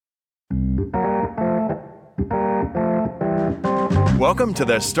Welcome to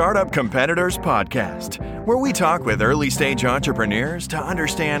the Startup Competitors Podcast, where we talk with early-stage entrepreneurs to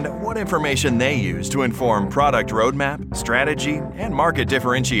understand what information they use to inform product roadmap, strategy, and market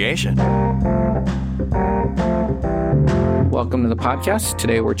differentiation. Welcome to the podcast.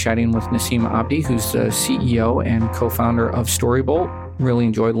 Today we're chatting with Naseem Abdi, who's the CEO and co-founder of Storybolt. Really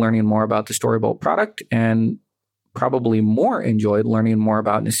enjoyed learning more about the Storybolt product and probably more enjoyed learning more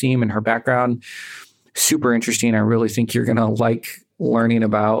about Naseem and her background. Super interesting. I really think you're going to like learning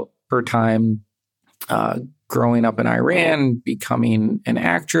about her time growing up in Iran, becoming an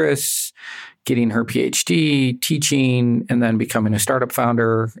actress, getting her PhD, teaching, and then becoming a startup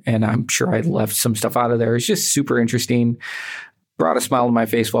founder. And I'm sure I left some stuff out of there. It's just super interesting. Brought a smile to my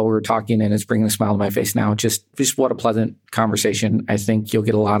face while we were talking, and it's bringing a smile to my face now. Just what a pleasant conversation. I think you'll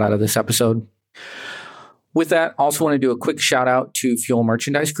get a lot out of this episode. With that, also want to do a quick shout out to Fuel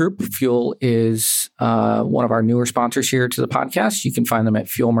Merchandise Group. Fuel is one of our newer sponsors here to the podcast. You can find them at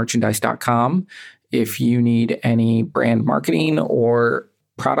fuelmerchandise.com. If you need any brand marketing or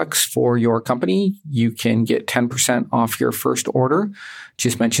products for your company, you can get 10% off your first order.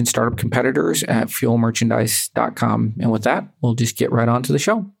 Just mention Startup Competitors at fuelmerchandise.com. And with that, we'll just get right on to the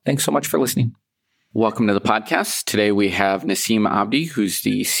show. Thanks so much for listening. Welcome to the podcast. Today we have Naseem Abdi, who's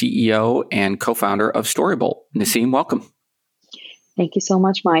the CEO and co-founder of Storybolt. Naseem, welcome. Thank you so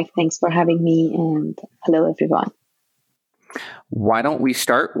much, Mike. Thanks for having me, and hello, everyone. Why don't we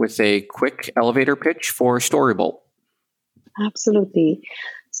start with a quick elevator pitch for Storybolt? Absolutely.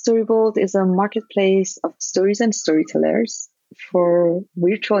 Storybolt is a marketplace of stories and storytellers for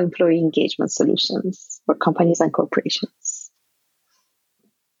virtual employee engagement solutions for companies and corporations.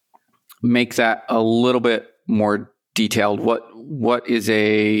 Make that a little bit more detailed. What is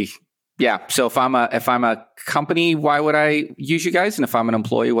a so if I'm a company, why would I use you guys? And if I'm an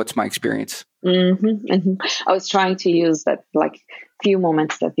employee, what's my experience? I was trying to use that few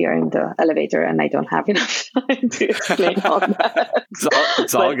moments that we are in the elevator, and I don't have enough time to explain all that.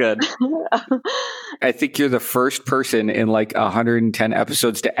 It's all good. I think you're the first person in 110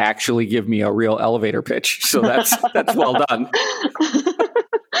 episodes to actually give me a real elevator pitch. So that's well done.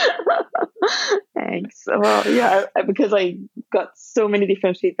 Thanks. Well, yeah, because I got so many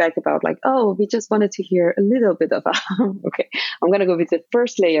different feedback about we just wanted to hear a little bit of okay, I'm going to go with the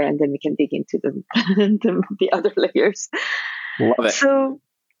first layer and then we can dig into the other layers. Love it. So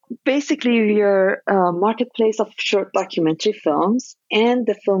basically we are a marketplace of short documentary films and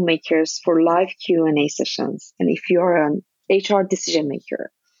the filmmakers for live Q&A sessions. And if you're an HR decision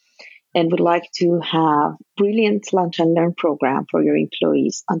maker and would like to have brilliant lunch and learn program for your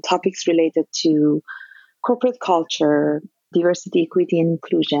employees on topics related to corporate culture, diversity, equity, and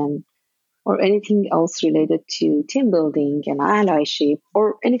inclusion, or anything else related to team building and allyship,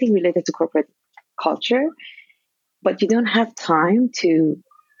 or anything related to corporate culture, but you don't have time to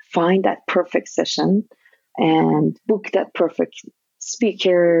find that perfect session and book that perfect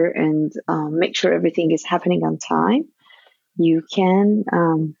speaker and make sure everything is happening on time, you can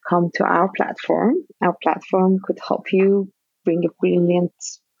come to our platform. Our platform could help you bring a brilliant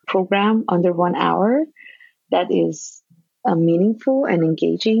program under 1 hour that is meaningful and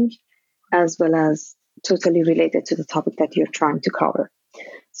engaging, as well as totally related to the topic that you're trying to cover.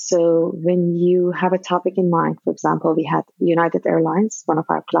 So when you have a topic in mind, for example, we had United Airlines, one of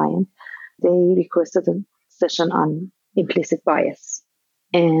our clients, they requested a session on implicit bias.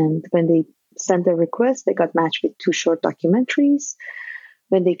 And when they sent their request, they got matched with 2 short documentaries.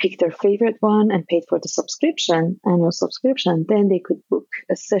 When they picked their favorite one and paid for the annual subscription, then they could book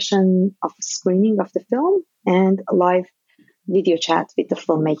a session of screening of the film and a live video chat with the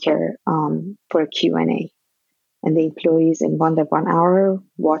filmmaker for a Q&A. And the employees in 1 hour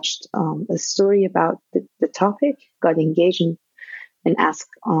watched a story about the topic, got engaged and asked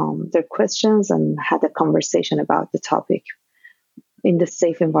their questions and had a conversation about the topic in the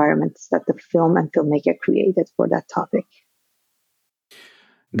safe environments that the film and filmmaker created for that topic.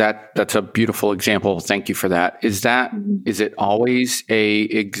 That's a beautiful example. Thank you for that. Is it always a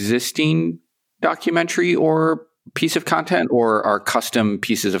existing documentary or piece of content, or are custom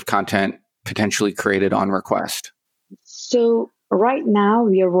pieces of content potentially created on request? So right now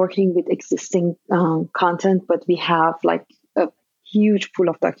we are working with existing content, but we have a huge pool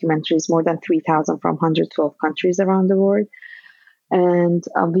of documentaries, more than 3,000 from 112 countries around the world. And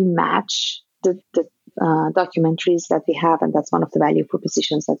we match the documentaries that we have, and that's one of the value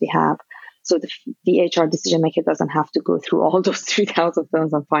propositions that we have. So the HR decision maker doesn't have to go through all those 3,000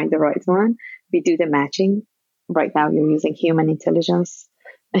 films and find the right one. We do the matching. Right now, you're using human intelligence.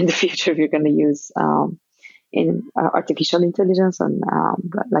 In the future, we're going to use in artificial intelligence and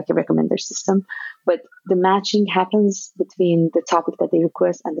like a recommender system. But the matching happens between the topic that they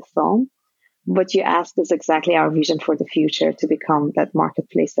request and the film. What you asked is exactly our vision for the future, to become that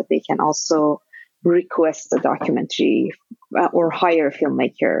marketplace that they can also request a documentary or hire a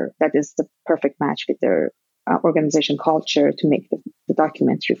filmmaker that is the perfect match with their organization culture to make the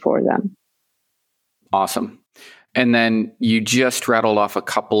documentary for them. Awesome. And then you just rattled off a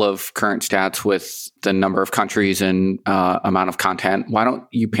couple of current stats with the number of countries and amount of content. Why don't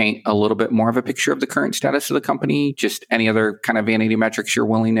you paint a little bit more of a picture of the current status of the company? Just any other kind of vanity metrics you're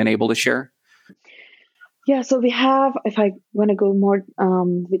willing and able to share? Yeah, so we have, if I want to go more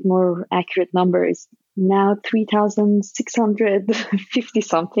with more accurate numbers, now 3,650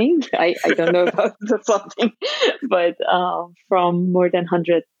 something. I don't know about the something, but from more than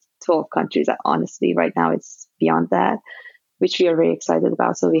 112 countries. Honestly, right now it's beyond that, which we are very excited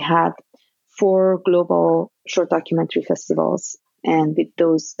about. So we had 4 global short documentary festivals, and with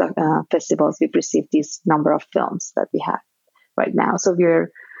those festivals, we've received this number of films that we have right now. So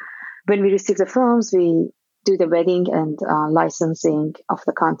when we receive the films, we do the vetting and licensing of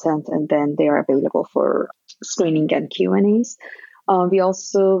the content, and then they are available for screening and Q&As. We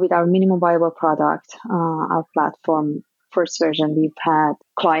also, with our minimum viable product, our platform first version, we've had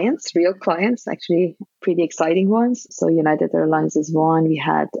clients, real clients, actually pretty exciting ones. So United Airlines is one. We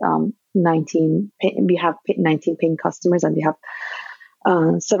had 19 paying customers, and we have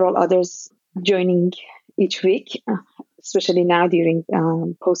several others joining each week, especially now during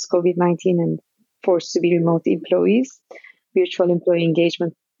post-COVID-19 and forced to be remote employees. Virtual employee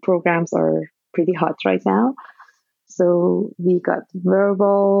engagement programs are pretty hot right now. So we got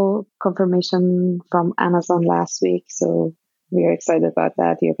verbal confirmation from Amazon last week. So we are excited about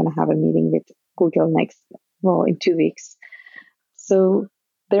that. We are going to have a meeting with Google in 2 weeks. So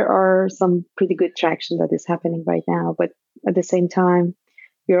there are some pretty good traction that is happening right now. But at the same time,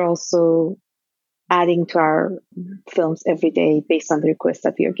 we're also adding to our films every day based on the requests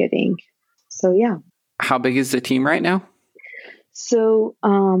that we are getting. So, yeah. How big is the team right now? So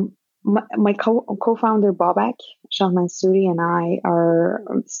my co-founder, Babak Shah Mansouri, and I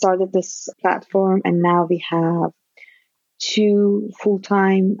started this platform, and now we have 2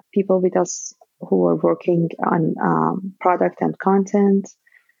 full-time people with us who are working on product and content,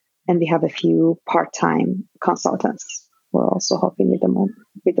 and we have a few part-time consultants who are also helping with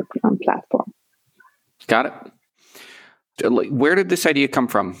the platform. Got it. Where did this idea come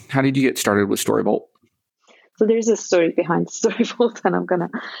from? How did you get started with Storybolt? So there's a story behind Storybolt, and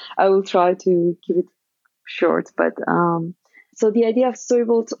I will try to keep it short. But so the idea of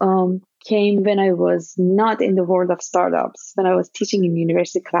Storybolt came when I was not in the world of startups, when I was teaching in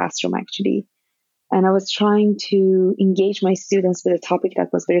university classroom, actually. And I was trying to engage my students with a topic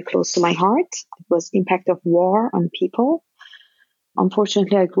that was very close to my heart. It was impact of war on people.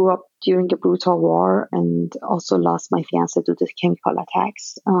 Unfortunately, I grew up during a brutal war and also lost my fiance due to chemical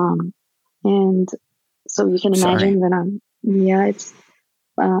attacks. And so you can imagine it's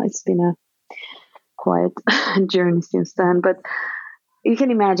been a quiet journey since then. But you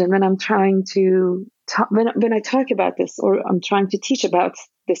can imagine when I'm trying to when I talk about this, or I'm trying to teach about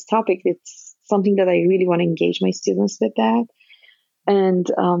this topic, it's something that I really want to engage my students with that.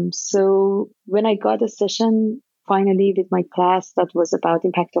 And so when I got a session finally with my class that was about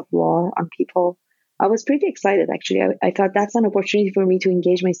impact of war on people, I was pretty excited, actually. I thought that's an opportunity for me to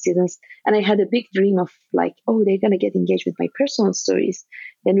engage my students. And I had a big dream of they're going to get engaged with my personal stories.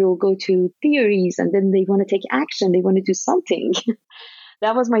 Then we'll go to theories, and then they want to take action. They want to do something.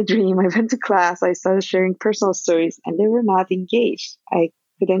 That was my dream. I went to class. I started sharing personal stories, and they were not engaged. They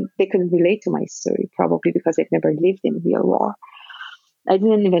couldn't relate to my story, probably because they've never lived in real war. I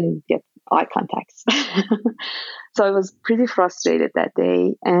didn't even get eye contacts. So I was pretty frustrated that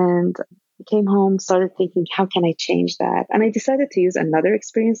day, and came home, started thinking, how can I change that? And I decided to use another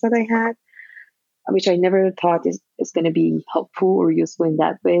experience that I had, which I never thought is going to be helpful or useful in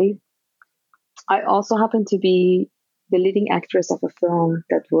that way. I also happened to be the leading actress of a film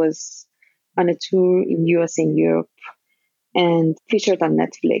that was on a tour in US and Europe and featured on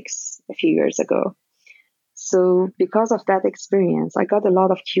Netflix a few years ago. So because of that experience, I got a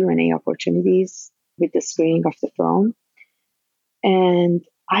lot of Q&A opportunities with the screening of the film. And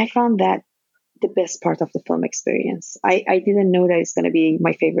I found that the best part of the film experience. I didn't know that it's going to be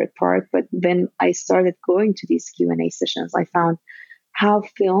my favorite part, but when I started going to these Q&A sessions, I found how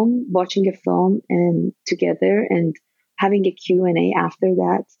watching a film and together and having a Q&A after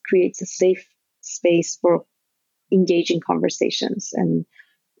that creates a safe space for engaging conversations. And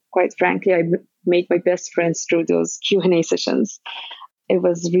quite frankly, I made my best friends through those Q&A sessions. it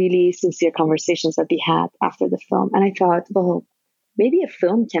was really sincere conversations that we had after the film. And I thought, well, maybe a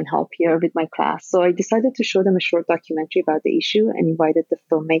film can help here with my class. So I decided to show them a short documentary about the issue and invited the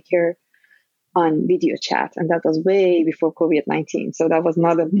filmmaker on video chat. And that was way before COVID-19. So that was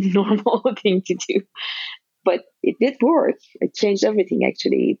not a normal thing to do. But it did work. It changed everything,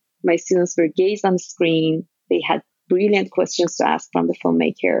 actually. My students were gazed on the screen. They had brilliant questions to ask from the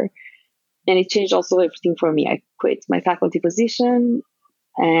filmmaker. And it changed also everything for me. I quit my faculty position.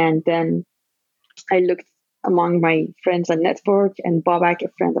 And then I looked among my friends and network, and Babak, a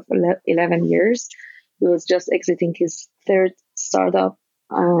friend of 11 years, he was just exiting his third startup.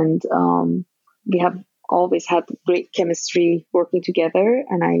 And we have always had great chemistry working together.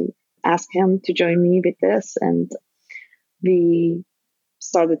 And I asked him to join me with this. And we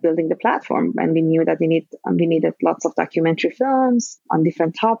started building the platform. And we knew that we needed lots of documentary films on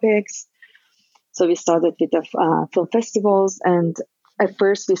different topics. So we started with the film festivals. And at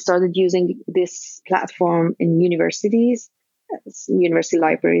first, we started using this platform in universities, university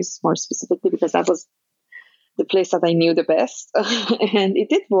libraries more specifically, because that was the place that I knew the best. And it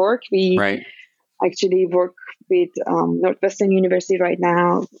did work. We actually work with Northwestern University right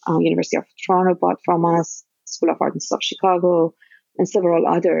now. University of Toronto bought from us, School of Art and Stuff Chicago, and several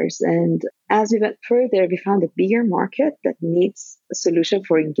others. And as we went further, we found a bigger market that needs a solution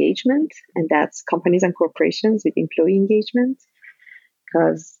for engagement, and that's companies and corporations with employee engagement,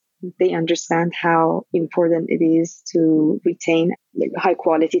 because they understand how important it is to retain high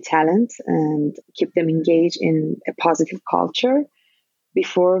quality talent and keep them engaged in a positive culture.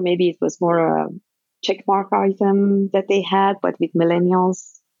 Before, maybe it was more a checkmark item that they had, but with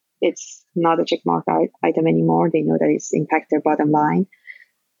millennials, it's not a checkmark item anymore. They know that it's impact their bottom line.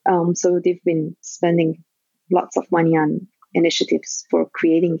 So they've been spending lots of money on initiatives for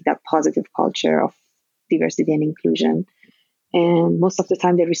creating that positive culture of diversity and inclusion. And most of the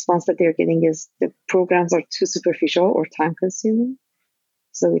time, the response that they're getting is the programs are too superficial or time consuming.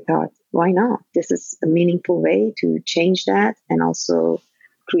 So we thought, why not? This is a meaningful way to change that and also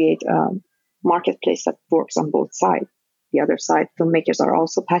create a marketplace that works on both sides. The other side, filmmakers are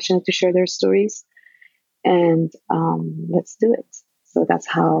also passionate to share their stories, and let's do it. So that's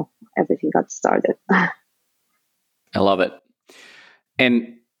how everything got started. I love it.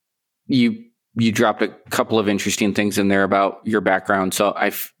 And you dropped a couple of interesting things in there about your background. So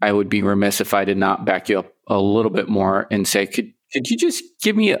I would be remiss if I did not back you up a little bit more and say, could you just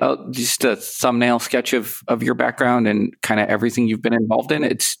give me just a thumbnail sketch of your background and kind of everything you've been involved in?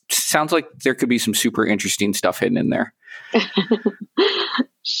 It sounds like there could be some super interesting stuff hidden in there.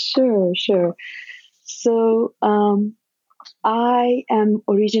 Sure. So I am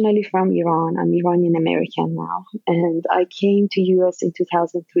originally from Iran. I'm Iranian American now. And I came to US in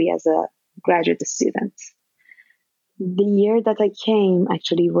 2003 as a graduate student. The year that I came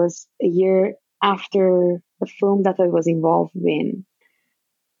actually was a year after the film that I was involved in,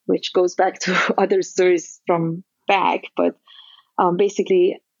 which goes back to other stories from back. But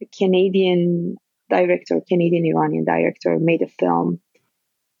basically, a Canadian Iranian director made a film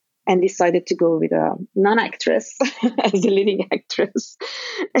and decided to go with a non-actress as the leading actress.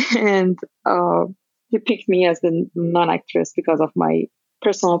 And he picked me as the non-actress because of my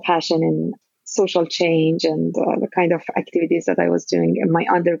personal passion in social change and the kind of activities that I was doing in my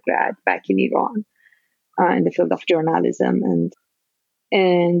undergrad back in Iran in the field of journalism.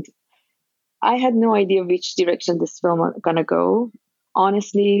 And I had no idea which direction this film was going to go.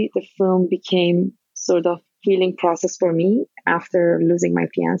 Honestly, the film became sort of healing process for me after losing my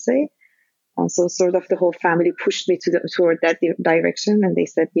fiance. So sort of the whole family pushed me toward that direction, and they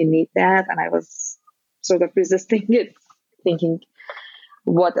said, you need that. And I was sort of resisting it, thinking,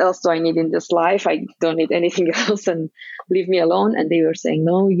 what else do I need in this life? I don't need anything else, and leave me alone. And they were saying,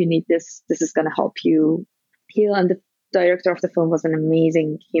 no, you need this. This is going to help you heal. And the director of the film was an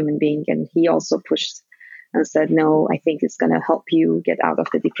amazing human being. And he also pushed and said, no, I think it's going to help you get out of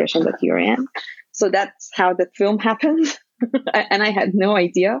the depression that you're in. So that's how the film happened. And I had no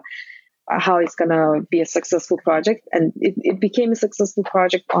idea how it's going to be a successful project. And it became a successful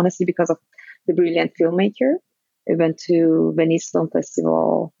project, honestly, because of the brilliant filmmaker. It went to Venice Film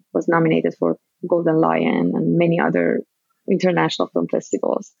Festival, was nominated for Golden Lion and many other international film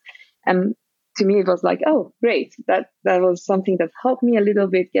festivals. And to me, it was like, oh, great. That was something that helped me a little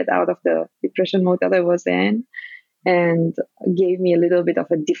bit get out of the depression mode that I was in and gave me a little bit of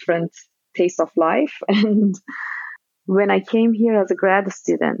a different taste of life. And when I came here as a grad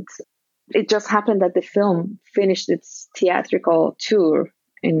student, it just happened that the film finished its theatrical tour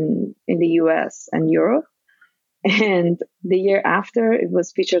in the US and Europe. And the year after, it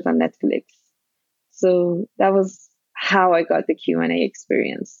was featured on Netflix. So that was how I got the Q&A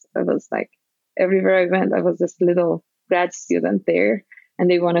experience. I was like, everywhere I went, I was this little grad student there, and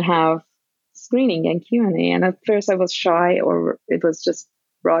they want to have screening and Q&A. And at first I was shy, or it was just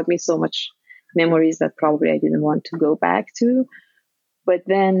brought me so much memories that probably I didn't want to go back to. But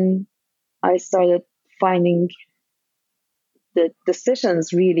then I started finding the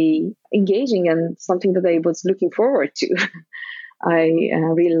sessions really engaging and something that I was looking forward to. I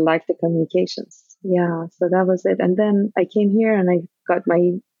really liked the communications. Yeah, so that was it. And then I came here and I got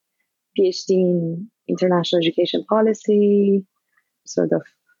my PhD in international education policy, sort of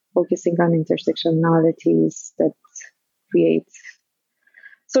focusing on intersectionalities that create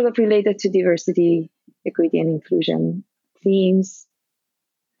sort of related to diversity, equity, and inclusion themes.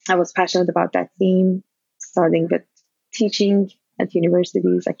 I was passionate about that theme, starting with teaching at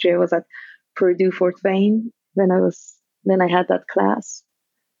universities. Actually, I was at Purdue Fort Wayne when I had that class.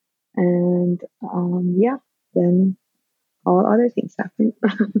 And then all other things happened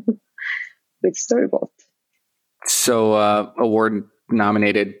with Storybolt. So award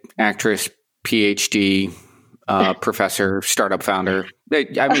nominated actress, PhD, professor, startup founder.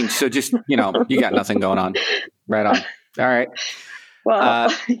 I mean, so just, you got nothing going on. Right on. All right.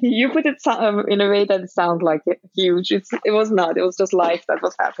 Well, you put it in a way that sounds like huge. It was not. It was just life that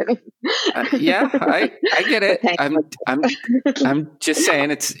was happening. Yeah, I get it. I'm just saying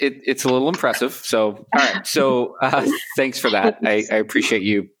it's a little impressive. So, all right. So, thanks for that. I appreciate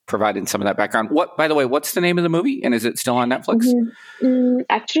you providing some of that background. By the way, what's the name of the movie, and is it still on Netflix?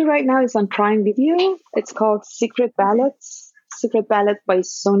 Actually, right now it's on Prime Video. It's called Secret Ballot by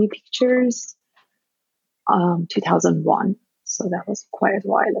Sony Pictures, 2001. So that was quite a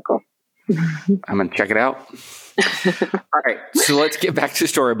while ago. I'm going to check it out. All right. So let's get back to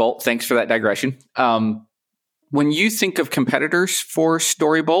Storybolt. Thanks for that digression. When you think of competitors for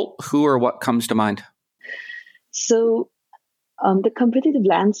Storybolt, who or what comes to mind? So the competitive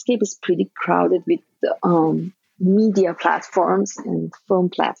landscape is pretty crowded with media platforms and film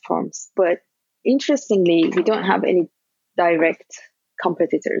platforms. But interestingly, we don't have any direct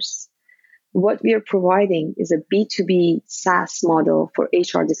competitors. What we are providing is a B2B SaaS model for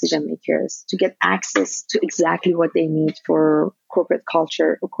HR decision makers to get access to exactly what they need for corporate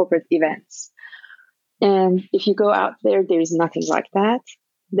culture or corporate events. And if you go out there, there is nothing like that.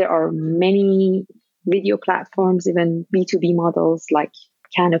 There are many video platforms, even B2B models like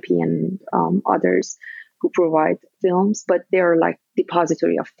Canopy and others who provide films, but they're like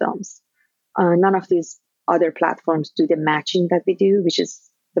depository of films. None of these other platforms do the matching that we do, which is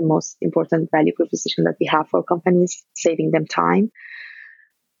the most important value proposition that we have for companies, saving them time.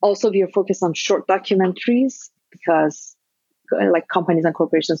 Also, we are focused on short documentaries because like companies and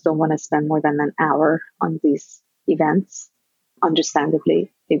corporations don't want to spend more than an hour on these events.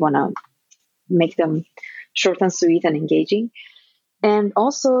 Understandably, they want to make them short and sweet and engaging. And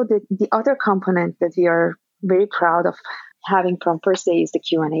also the other component that we are very proud of having from first day is the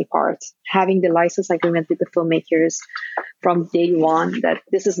Q&A part, having the license agreement with the filmmakers from day one, that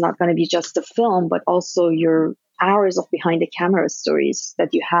this is not going to be just a film, but also your hours of behind the camera stories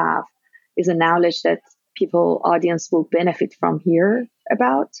that you have is a knowledge that audience will benefit from here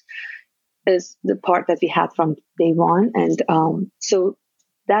about, is the part that we had from day one. And so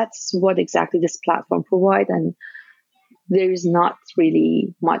that's what exactly this platform provides. And there is not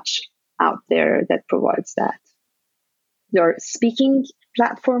really much out there that provides that. There are speaking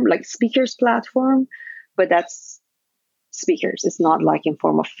platform, like speakers platform, but that's speakers. It's not like in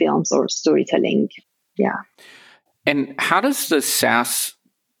form of films or storytelling. Yeah. And how does the SaaS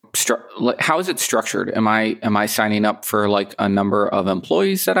how is it structured? Am I signing up for like a number of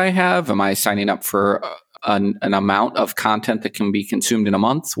employees that I have? Am I signing up for an amount of content that can be consumed in a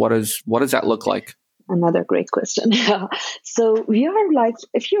month? What does that look like? Another great question. So we are like,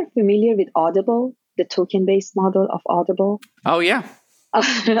 if you're familiar with Audible, the token-based model of Audible. Oh, yeah.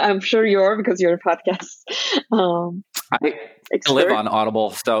 I'm sure you are because you're a podcast. I live on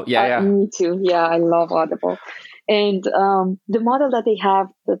Audible. So, yeah. Me too. Yeah, I love Audible. And the model that they have,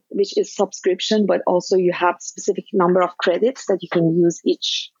 which is subscription, but also you have specific number of credits that you can use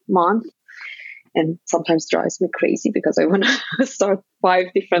each month. And sometimes drives me crazy because I want to start 5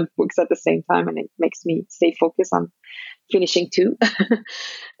 different books at the same time, and it makes me stay focused on finishing 2.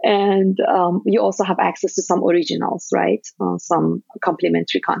 And you also have access to some originals, right? Some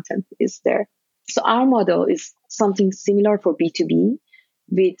complementary content is there. So our model is something similar for B2B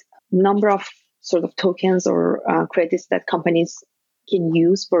with number of sort of tokens or credits that companies can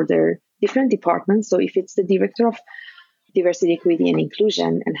use for their different departments. So if it's the director of diversity, equity, and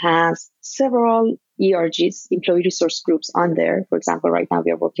inclusion and has several ERGs, employee resource groups on there. For example, right now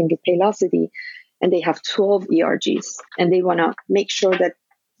we are working with Paylocity. and they have 12 ERGs, and they want to make sure that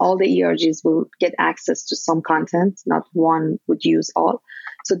all the ERGs will get access to some content, not one would use all.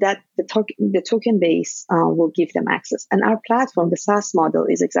 So that the token base will give them access. And our platform, the SaaS model,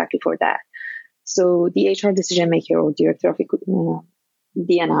 is exactly for that. So the HR decision maker or director of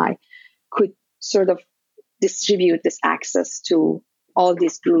D&I could sort of distribute this access to all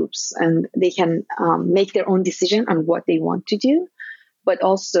these groups, and they can make their own decision on what they want to do, but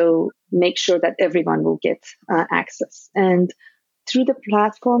also make sure that everyone will get access. And through the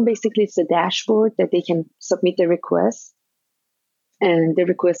platform, basically, it's a dashboard that they can submit their request, and the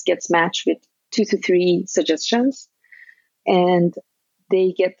request gets matched with 2 to 3 suggestions, and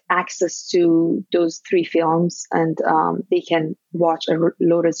they get access to those 3 films, and they can watch a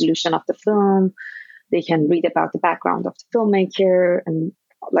low resolution of the film. They can read about the background of the filmmaker and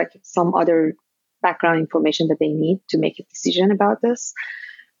like some other background information that they need to make a decision about this.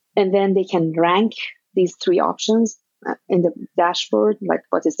 And then they can rank these 3 options in the dashboard, like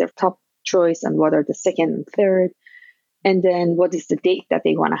what is their top choice and what are the second and third. And then what is the date that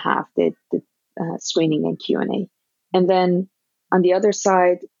they want to have the screening and Q&A. And then on the other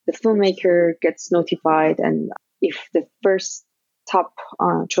side, the filmmaker gets notified, and if the first top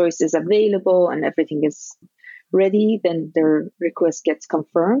choice is available and everything is ready, then their request gets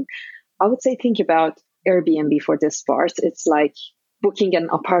confirmed. I would say think about Airbnb for this part. It's like booking an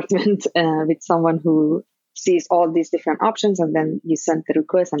apartment with someone who sees all these different options, and then you send the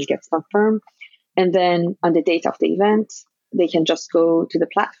request and it gets confirmed. And then on the date of the event, they can just go to the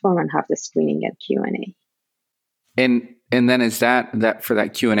platform and have the screening and Q&A. And then is that for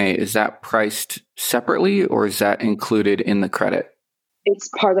that Q&A, is that priced separately or is that included in the credit? It's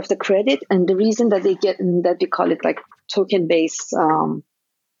part of the credit. And the reason that they get, that we call it like token-based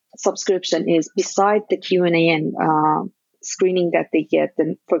subscription, is beside the Q&A and screening that they get.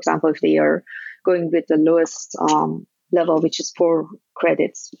 Then, for example, if they are going with the lowest level, which is 4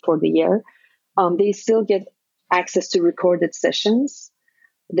 credits for the year, they still get access to recorded sessions.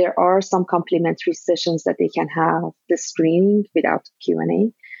 There are some complimentary sessions that they can have the screening without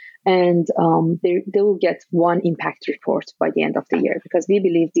Q&A. And they will get 1 impact report by the end of the year, because we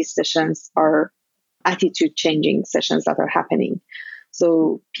believe these sessions are attitude-changing sessions that are happening.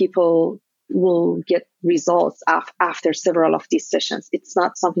 So people will get results after several of these sessions. It's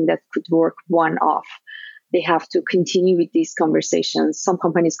not something that could work one-off. They have to continue with these conversations. Some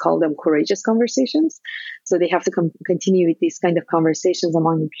companies call them courageous conversations. So they have to continue with these kind of conversations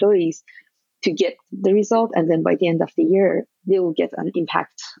among employees to get the result. And then by the end of the year, they will get an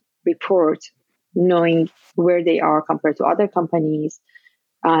impact report, knowing where they are compared to other companies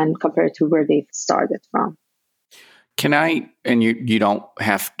and compared to where they've started from. Can I, and you don't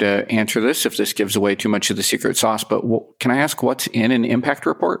have to answer this if this gives away too much of the secret sauce, but can I ask what's in an impact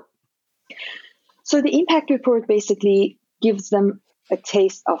report? So the impact report basically gives them a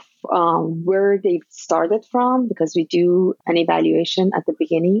taste of where they've started from, because we do an evaluation at the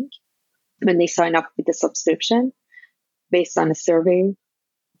beginning when they sign up with the subscription based on a survey.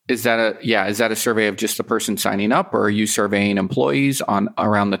 Is that a survey of just the person signing up, or are you surveying employees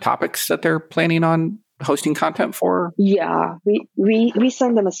around the topics that they're planning on hosting content for? Yeah, we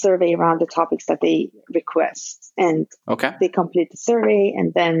send them a survey around the topics that they request, and they complete the survey,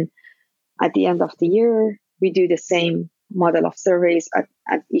 and then at the end of the year, we do the same model of surveys at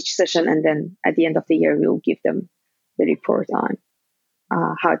each session. And then at the end of the year, we'll give them the report on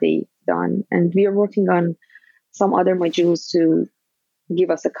how they've done. And we are working on some other modules to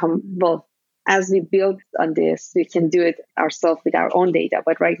give us as we build on this, we can do it ourselves with our own data.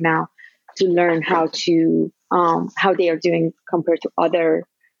 But right now, to learn how they are doing compared to other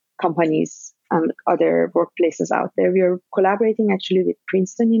companies and other workplaces out there. We are collaborating actually with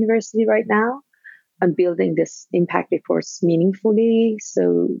Princeton University right now on building this impact reports meaningfully,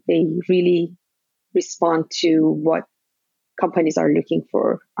 so they really respond to what companies are looking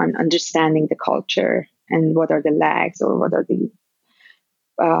for on understanding the culture and what are the lags or what are the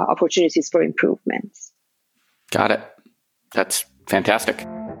opportunities for improvements. Got it. That's fantastic.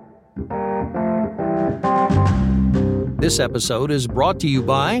 This episode is brought to you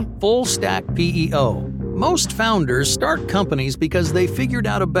by Full Stack PEO. Most founders start companies because they figured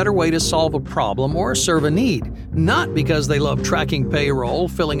out a better way to solve a problem or serve a need, not because they love tracking payroll,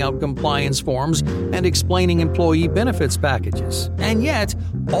 filling out compliance forms, and explaining employee benefits packages. And yet,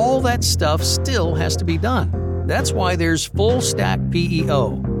 all that stuff still has to be done. That's why there's Full Stack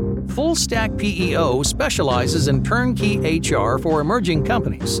PEO. Full Stack PEO specializes in turnkey HR for emerging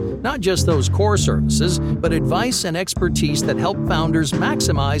companies, not just those core services, but advice and expertise that help founders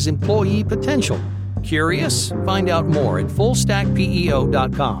maximize employee potential. Curious? Find out more at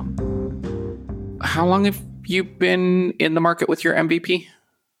fullstackpeo.com. how long have you been in the market with your MVP?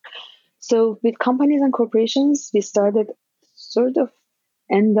 So with companies and corporations, we started sort of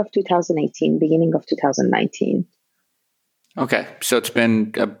end of 2018, beginning of 2019. Okay. So it's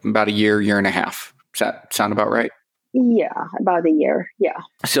been about a year and a half. Does that sound about right? Yeah, about a year. Yeah.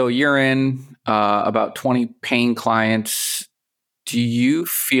 So you're in about 20 paying clients. Do you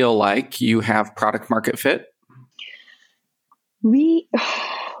feel like you have product market fit?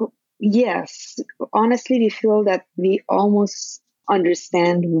 Yes. Honestly, we feel that we almost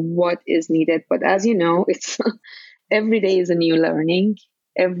understand what is needed. But as you know, it's every day is a new learning.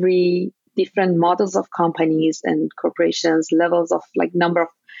 Every different models of companies and corporations, levels of like number of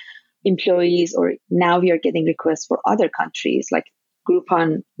employees, or now we are getting requests for other countries. Like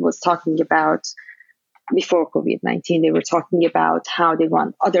Groupon was talking about before COVID-19, they were talking about how they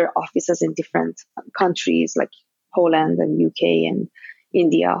want other offices in different countries like Poland and UK and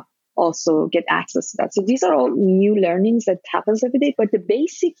India also get access to that. So these are all new learnings that happens every day. But the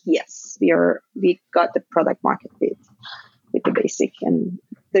basic, yes, we got the product market fit with the basic, and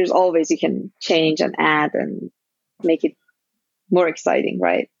there's always you can change and add and make it more exciting,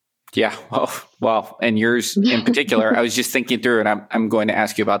 right? Yeah. Well, and yours in particular, I was just thinking through, and I'm going to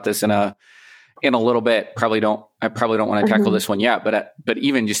ask you about this in a little bit. I probably don't want to tackle this one yet, but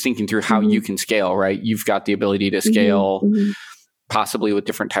even just thinking through how you can scale, right? You've got the ability to scale possibly with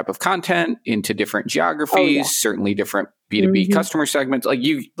different type of content into different geographies, certainly different B2B customer segments.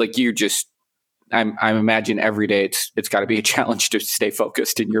 I imagine every day it's got to be a challenge to stay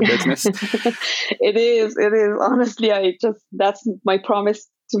focused in your business. It is. Honestly, that's my promise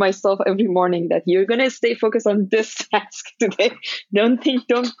to myself every morning, that you're going to stay focused on this task today. Don't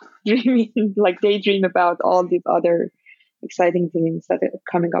daydream about all these other exciting things that are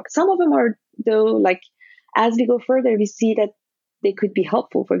coming up. Some of them are, though, like as we go further, we see that they could be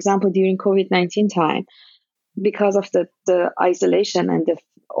helpful. For example, during COVID-19 time, because of the isolation and the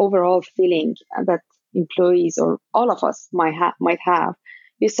overall feeling that employees or all of us might have,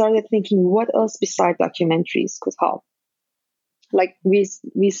 we started thinking what else besides documentaries could help. Like we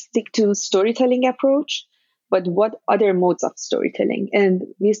stick to storytelling approach, but what other modes of storytelling? And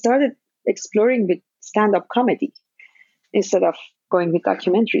we started exploring with stand-up comedy instead of going with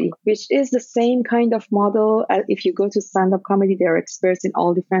documentary, which is the same kind of model. If you go to stand-up comedy, there are experts in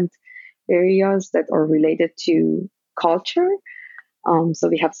all different areas that are related to culture. So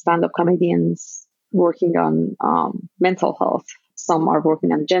we have stand-up comedians working on mental health. Some are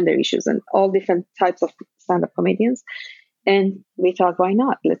working on gender issues and all different types of stand-up comedians. And we thought, why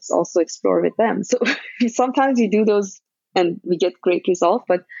not? Let's also explore with them. So sometimes we do those and we get great results.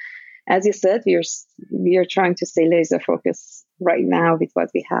 But as you said, we are trying to stay laser focused right now with what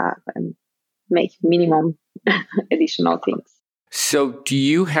we have and make minimum additional things. So do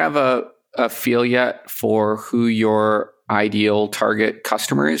you have a feel yet for who your ideal target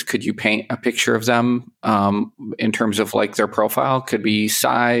customer is? Could you paint a picture of them in terms of like their profile? Could be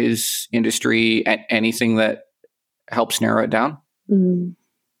size, industry, anything that helps narrow it down?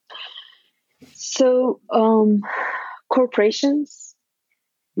 So corporations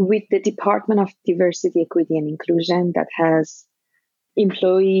with the Department of Diversity, Equity, and Inclusion that has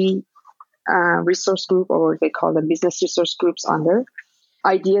employee resource group, or they call them business resource groups under.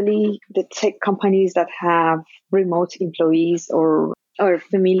 Ideally, the tech companies that have remote employees or are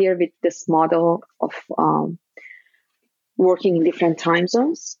familiar with this model of working in different time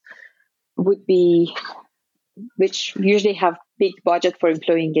zones would be, which usually have big budget for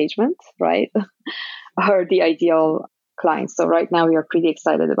employee engagement, right? Are the ideal clients. So right now we are pretty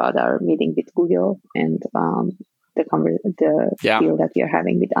excited about our meeting with Google and the deal that we are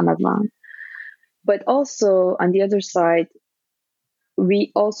having with Anadlan. But also on the other side,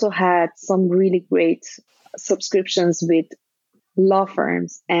 we also had some really great subscriptions with law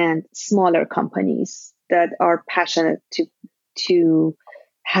firms and smaller companies that are passionate to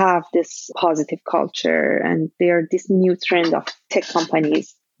have this positive culture. And they are this new trend of tech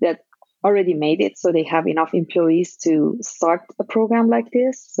companies that already made it. So they have enough employees to start a program like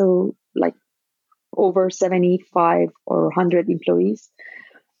this. So like over 75 or 100 employees.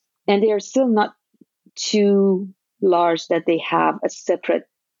 And they are still not too large that they have a separate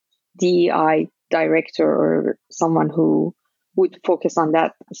DEI director or someone who would focus on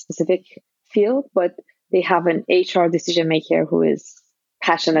that specific field, but they have an HR decision maker who is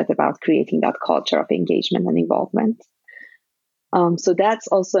passionate about creating that culture of engagement and involvement. So that's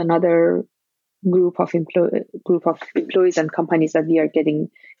also another group of employees and companies that we are getting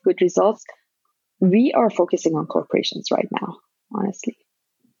good results. We are focusing on corporations right now, honestly,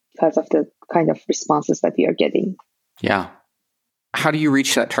 because of the kind of responses that we are getting. Yeah. how do you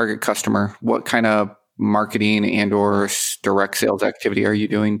reach that target customer? What kind of marketing and or direct sales activity are you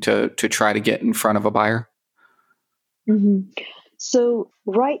doing to try to get in front of a buyer? Mm-hmm. So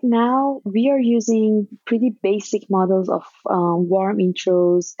right now we are using pretty basic models of warm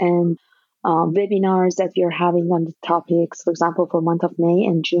intros and webinars that we are having on the topics. For example, for month of May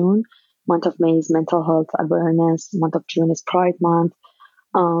and June, month of May is mental health awareness. Month of June is Pride Month.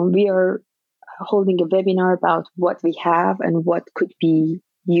 We are holding a webinar about what we have and what could be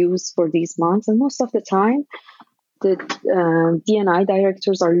used for these months. And most of the time, the D&I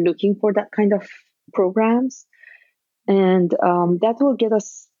directors are looking for that kind of programs. And that will get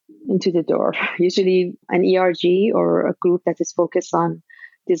us into the door. Usually an ERG or a group that is focused on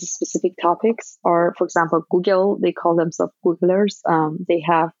these specific topics, or for example, Google, they call themselves Googlers. They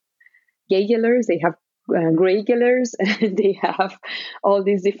have Gagelers, they have Greygellers, and they have all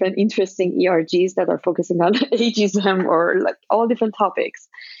these different interesting ERGs that are focusing on ageism or like all different topics.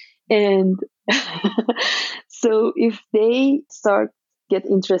 And so if they get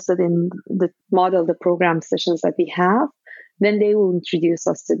interested in the model, the program sessions that we have, then they will introduce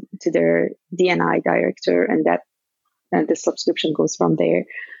us to their D&I director, and the subscription goes from there.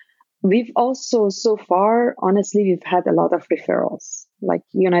 We've also, so far, honestly, we've had a lot of referrals. Like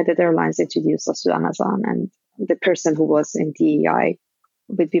United Airlines introduced us to Amazon, and the person who was in DEI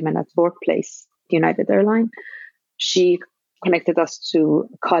with Women at Workplace, United Airlines, she connected us to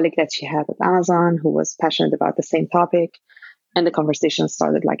a colleague that she had at Amazon who was passionate about the same topic. And the conversation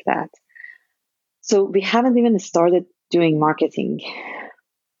started like that. So we haven't even started doing marketing,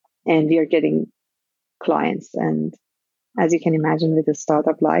 and we are getting clients. And as you can imagine with the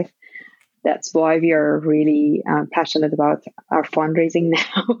startup life, that's why we are really passionate about our fundraising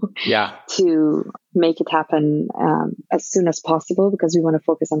now. Yeah. To make it happen as soon as possible, because we want to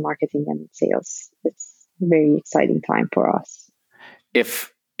focus on marketing and sales. It's a very exciting time for us.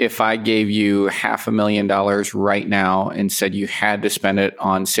 If I gave you $500,000 right now and said you had to spend it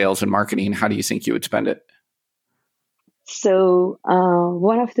on sales and marketing, how do you think you would spend it? So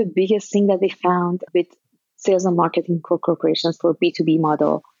one of the biggest things that they found with sales and marketing for corporations for B2B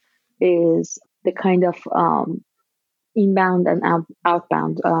model is the kind of inbound and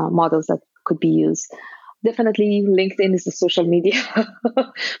outbound models that could be used. Definitely LinkedIn is the social media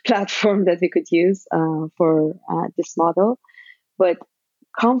platform that we could use for this model. But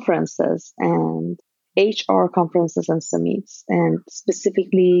conferences and HR conferences and summits, and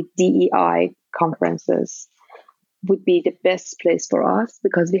specifically DEI conferences, would be the best place for us,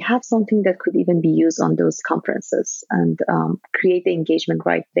 because we have something that could even be used on those conferences and create the engagement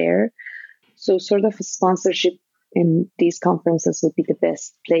right there. So sort of a sponsorship in these conferences would be the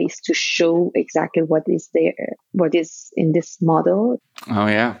best place to show exactly what is in this model. Oh,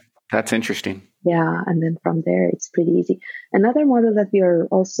 yeah. That's interesting. Yeah. And then from there, it's pretty easy. Another model that we are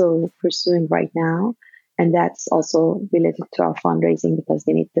also pursuing right now, and that's also related to our fundraising because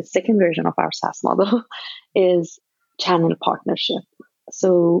we need the second version of our SaaS model, is channel partnership.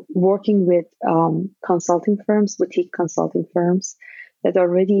 So working with consulting firms, boutique consulting firms that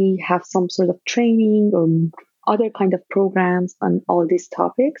already have some sort of training or other kind of programs on all these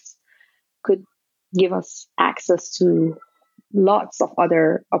topics could give us access to lots of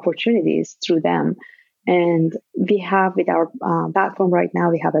other opportunities through them. And we have with our platform right now,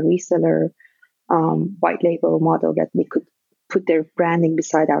 we have a reseller white label model that we could put their branding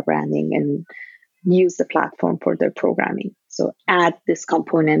beside our branding and use the platform for their programming. So add this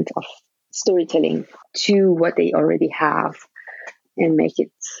component of storytelling to what they already have and make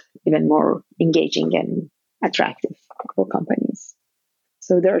it even more engaging and attractive for companies.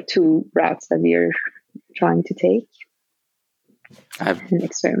 So there are two routes that we are trying to take and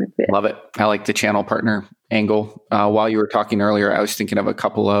experiment with. Love it. I like the channel partner angle. While you were talking earlier, I was thinking of a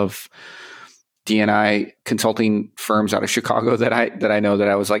couple of D&I consulting firms out of Chicago that I know that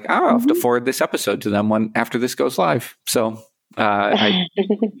I was like, I'll have to forward this episode to them after this goes live. So I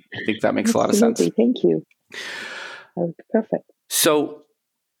think that makes a lot of sense. Thank you. That would be perfect. So,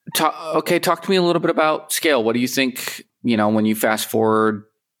 talk to me a little bit about scale. What do you think, when you fast forward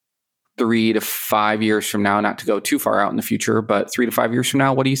 3 to 5 years from now, not to go too far out in the future, but 3 to 5 years from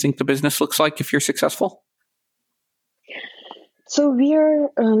now, what do you think the business looks like if you're successful? So we are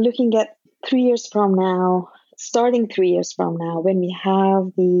looking at 3 years from now, starting 3 years from now, when we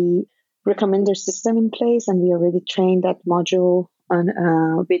have the recommender system in place and we already trained that module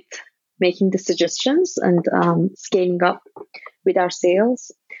on with making the suggestions and scaling up with our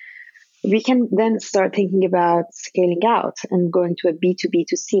sales, we can then start thinking about scaling out and going to a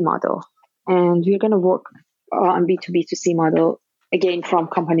B2B2C model. And we're going to work on B2B2C model, again, from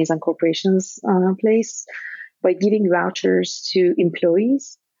companies and corporations place, by giving vouchers to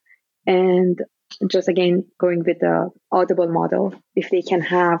employees. And just again, going with the Audible model, if they can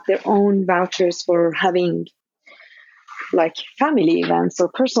have their own vouchers for having like family events or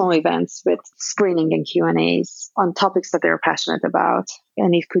personal events with screening and Q&As on topics that they're passionate about.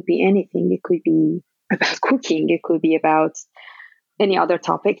 And it could be anything. It could be about cooking. It could be about any other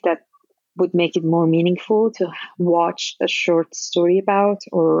topic that would make it more meaningful to watch a short story about,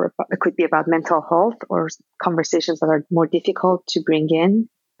 or it could be about mental health or conversations that are more difficult to bring in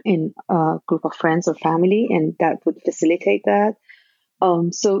a group of friends or family, and that would facilitate that.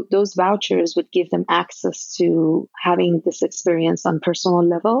 So those vouchers would give them access to having this experience on personal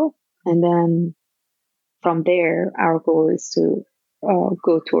level. And then from there, our goal is to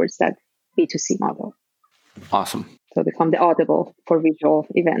go towards that B2C model. Awesome. So become the Audible for visual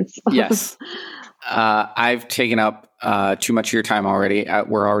events. Yes. I've taken up too much of your time already.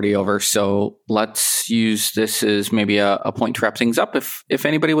 We're already over. So let's use this as maybe a point to wrap things up. If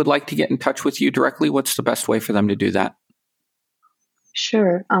anybody would like to get in touch with you directly, what's the best way for them to do that?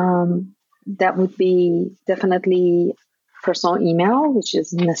 Sure. That would be definitely personal email, which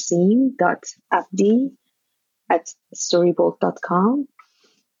is naseem.abdi@storybolt.com.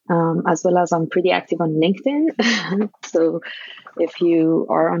 As well as I'm pretty active on LinkedIn. So if you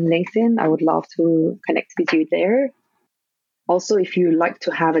are on LinkedIn, I would love to connect with you there. Also, if you like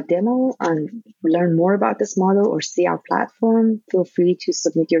to have a demo and learn more about this model or see our platform, feel free to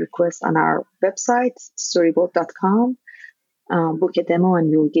submit your request on our website, storybolt.com. Book a demo and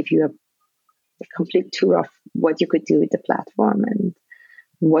we'll give you a complete tour of what you could do with the platform and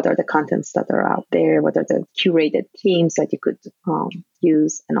what are the contents that are out there, what are the curated themes that you could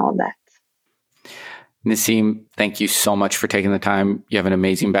use and all that. Naseem, thank you so much for taking the time. You have an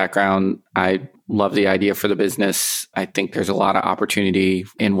amazing background. I love the idea for the business. I think there's a lot of opportunity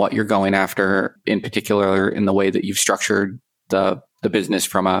in what you're going after, in particular in the way that you've structured the business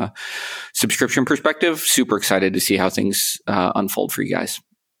from a subscription perspective. Super excited to see how things unfold for you guys.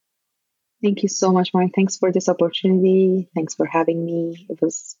 Thank you so much, Mark. Thanks for this opportunity. Thanks for having me. It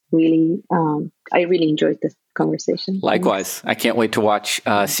was really, I really enjoyed this conversation. Likewise. Thanks. I can't wait to watch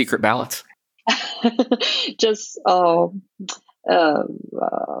Secret Ballots. Just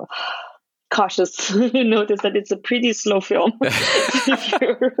cautious notice that it's a pretty slow film.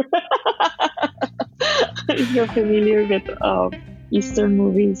 If you're familiar with Eastern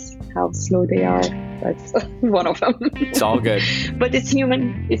movies, how slow they are. That's one of them. It's all good. But it's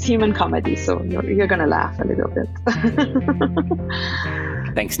human comedy, so you're going to laugh a little bit.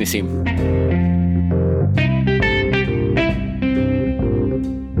 Thanks, Naseem.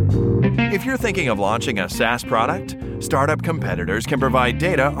 If you're thinking of launching a SaaS product, Startup Competitors can provide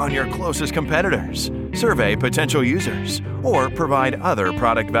data on your closest competitors, survey potential users, or provide other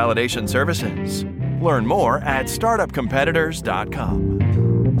product validation services. Learn more at startupcompetitors.com.